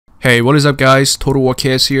Hey, what is up guys,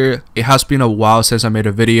 TotalWarKS here. It has been a while since I made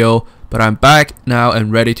a video, but I'm back now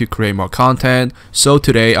and ready to create more content. So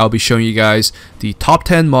today I'll be showing you guys the top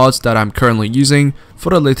 10 mods that I'm currently using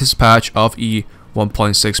for the latest patch of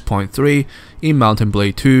e1.6.3 in Mountain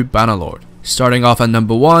Blade 2 Bannerlord. Starting off at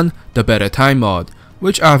number 1, the Better Time mod,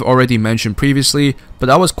 which I've already mentioned previously, but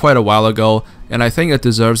that was quite a while ago and I think it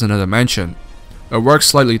deserves another mention. It works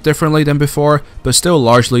slightly differently than before, but still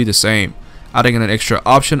largely the same, adding an extra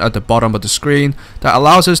option at the bottom of the screen that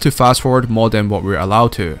allows us to fast forward more than what we're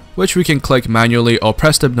allowed to, which we can click manually or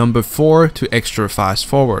press the number 4 to extra fast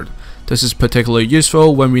forward. This is particularly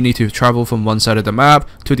useful when we need to travel from one side of the map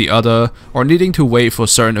to the other, or needing to wait for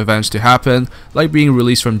certain events to happen, like being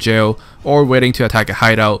released from jail or waiting to attack a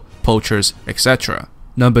hideout, poachers, etc.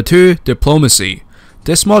 Number 2, Diplomacy.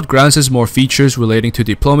 This mod grants us more features relating to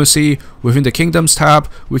diplomacy. Within the Kingdoms tab,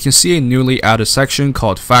 we can see a newly added section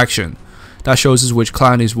called Faction that shows us which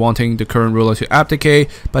clan is wanting the current ruler to abdicate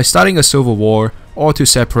by starting a civil war or to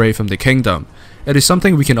separate from the kingdom. It is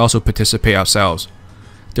something we can also participate ourselves.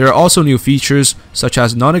 There are also new features such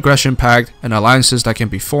as non-aggression pact and alliances that can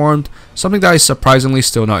be formed, something that is surprisingly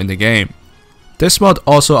still not in the game. This mod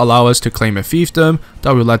also allows us to claim a fiefdom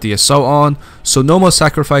that will let the assault on, so no more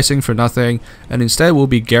sacrificing for nothing, and instead we'll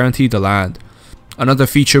be guaranteed the land. Another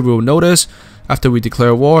feature we will notice after we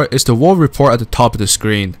declare war is the war report at the top of the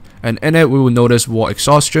screen, and in it we will notice war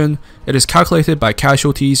exhaustion. It is calculated by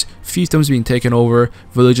casualties, fiefdoms being taken over,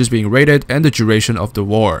 villages being raided, and the duration of the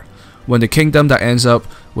war. When the kingdom that ends up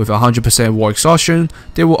with 100% war exhaustion,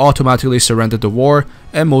 they will automatically surrender the war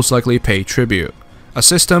and most likely pay tribute, a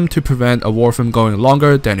system to prevent a war from going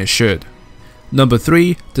longer than it should. Number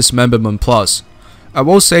 3, Dismemberment Plus. I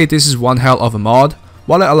will say this is one hell of a mod.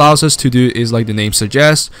 What it allows us to do is, like the name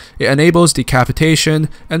suggests, it enables decapitation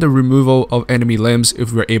and the removal of enemy limbs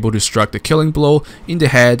if we're able to strike the killing blow in the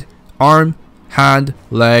head, arm, hand,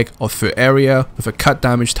 leg, or foot area with a cut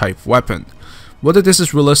damage type weapon. Whether this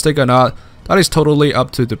is realistic or not, that is totally up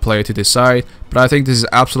to the player to decide, but I think this is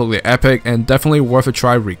absolutely epic and definitely worth a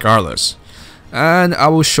try regardless. And I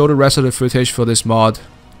will show the rest of the footage for this mod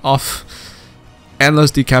of endless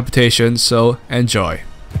decapitation, so enjoy.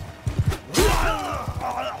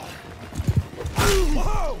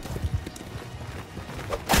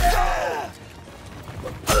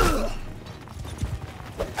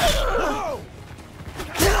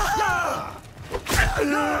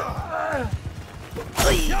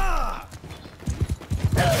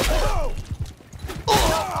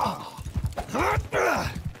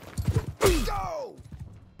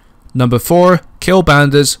 Number 4, Kill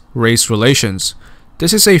Bandits, Race Relations.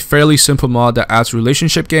 This is a fairly simple mod that adds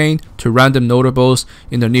relationship gain to random notables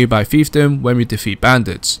in the nearby fiefdom when we defeat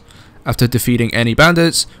bandits. After defeating any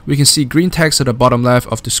bandits, we can see green text at the bottom left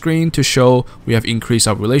of the screen to show we have increased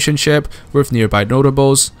our relationship with nearby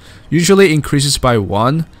notables. Usually it increases by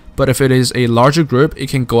 1, but if it is a larger group, it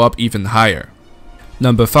can go up even higher.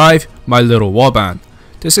 Number 5, My Little Warband.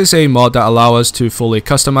 This is a mod that allows us to fully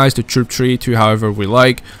customize the troop tree to however we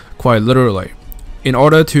like, quite literally. In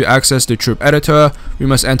order to access the troop editor, we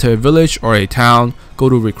must enter a village or a town, go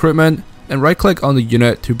to recruitment, and right click on the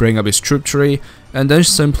unit to bring up its troop tree, and then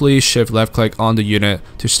simply shift left click on the unit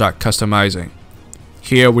to start customizing.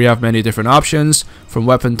 Here we have many different options, from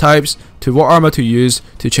weapon types to what armor to use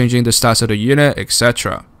to changing the stats of the unit,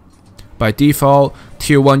 etc. By default,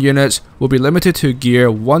 tier 1 units will be limited to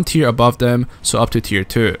gear 1 tier above them, so up to tier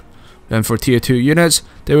 2. Then for tier 2 units,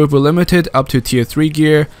 they will be limited up to tier 3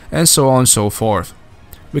 gear, and so on and so forth.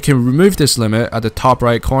 We can remove this limit at the top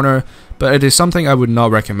right corner, but it is something I would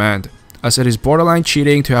not recommend, as it is borderline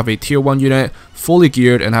cheating to have a tier 1 unit fully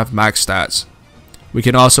geared and have max stats. We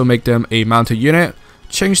can also make them a mounted unit,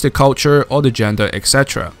 change the culture or the gender,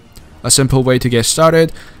 etc. A simple way to get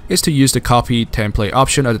started is to use the copy template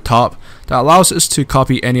option at the top that allows us to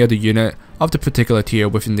copy any other unit of the particular tier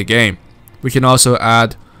within the game. We can also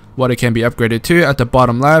add what it can be upgraded to at the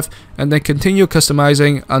bottom left and then continue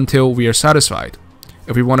customizing until we are satisfied.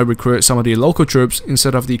 If we want to recruit some of the local troops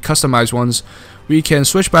instead of the customized ones, we can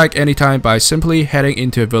switch back anytime by simply heading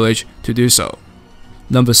into a village to do so.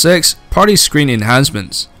 Number 6, Party Screen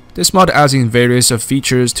Enhancements. This mod adds in various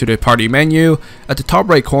features to the party menu. At the top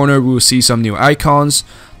right corner we will see some new icons.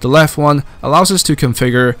 The left one allows us to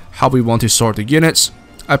configure how we want to sort the units.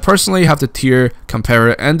 I personally have the tier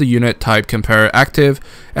comparer and the unit type comparer active,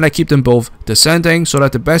 and I keep them both descending so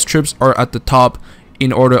that the best troops are at the top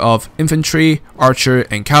in order of infantry, archer,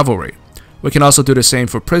 and cavalry. We can also do the same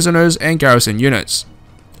for prisoners and garrison units.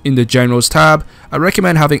 In the Generals tab, I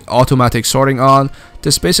recommend having automatic sorting on.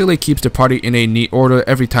 This basically keeps the party in a neat order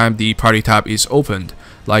every time the party tab is opened,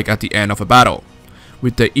 like at the end of a battle.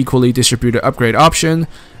 with the equally distributed upgrade option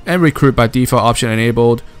and recruit by default option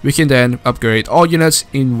enabled, we can then upgrade all units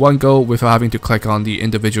in one go without having to click on the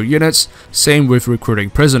individual units. Same with recruiting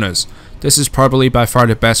prisoners. This is probably by far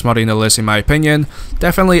the best mod in the list in my opinion,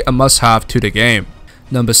 definitely a must-have to the game.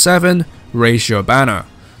 Number 7. Raise your banner.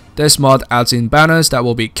 This mod adds in banners that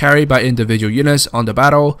will be carried by individual units on the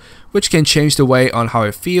battle, which can change the way on how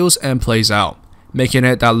it feels and plays out, making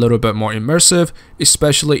it that little bit more immersive,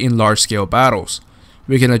 especially in large-scale battles.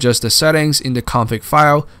 We can adjust the settings in the config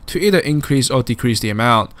file to either increase or decrease the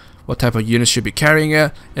amount, what type of units should be carrying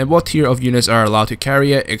it, and what tier of units are allowed to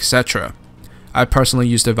carry it, etc. I personally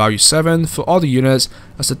use the value 7 for all the units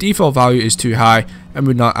as the default value is too high and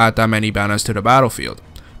would not add that many banners to the battlefield.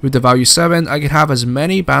 With the value 7, I can have as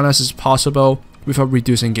many banners as possible without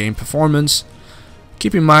reducing game performance.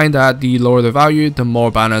 Keep in mind that the lower the value, the more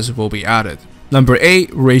banners will be added. Number 8.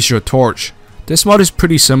 Raise your torch. This mod is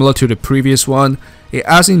pretty similar to the previous one. It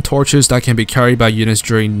adds in torches that can be carried by units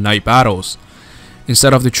during night battles.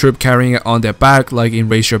 Instead of the troop carrying it on their back like in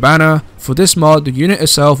Raise Your Banner, for this mod the unit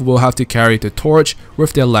itself will have to carry the torch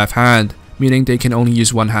with their left hand, meaning they can only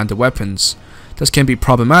use one-handed weapons. This can be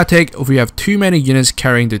problematic if we have too many units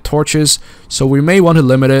carrying the torches, so we may want to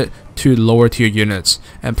limit it to lower tier units,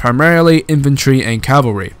 and primarily infantry and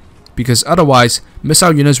cavalry, because otherwise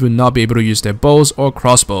missile units will not be able to use their bows or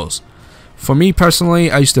crossbows. For me personally,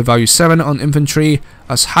 I use the value 7 on infantry,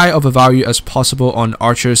 as high of a value as possible on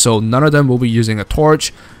archers so none of them will be using a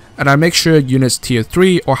torch, and I make sure units tier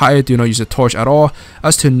 3 or higher do not use a torch at all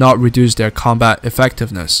as to not reduce their combat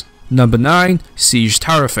effectiveness. Number 9. Siege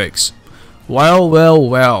Tower Fix. Well,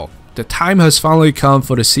 the time has finally come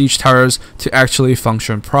for the siege towers to actually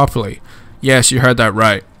function properly. Yes, you heard that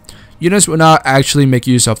right. Units will now actually make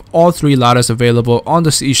use of all 3 ladders available on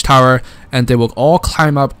the siege tower, and they will all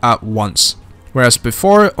climb up at once. Whereas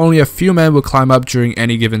before, only a few men would climb up during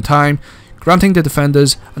any given time, granting the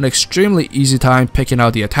defenders an extremely easy time picking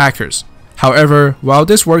out the attackers. However, while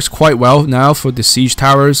this works quite well now for the siege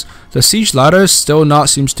towers, the siege ladder still not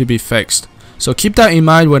seems to be fixed, so keep that in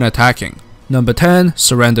mind when attacking. Number 10.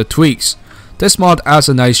 Surrender Tweaks. This mod adds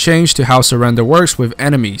a nice change to how surrender works with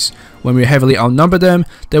enemies. When we heavily outnumber them,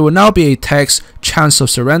 there will now be a text chance of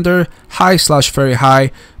surrender high/very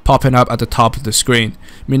high popping up at the top of the screen,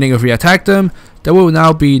 meaning if we attack them, there will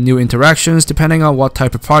now be new interactions depending on what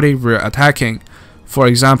type of party we're attacking. For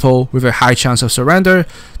example, with a high chance of surrender,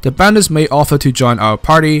 the bandits may offer to join our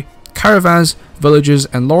party, caravans, villagers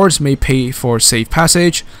and lords may pay for safe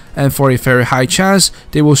passage, and for a very high chance,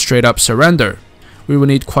 they will straight up surrender. We will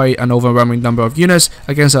need quite an overwhelming number of units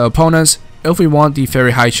against our opponents if we want the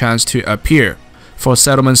very high chance to appear. For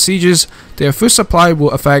settlement sieges, their food supply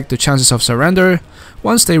will affect the chances of surrender.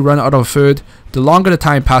 Once they run out of food, the longer the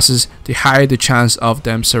time passes, the higher the chance of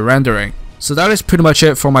them surrendering. So that is pretty much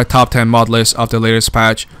it for my top 10 mod list of the latest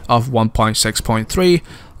patch of 1.6.3.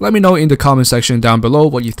 Let me know in the comment section down below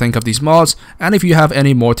what you think of these mods and if you have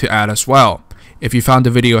any more to add as well. If you found the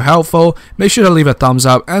video helpful, make sure to leave a thumbs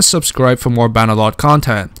up and subscribe for more Bannerlord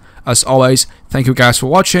content. As always, thank you guys for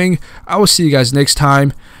watching. I will see you guys next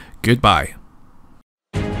time. Goodbye.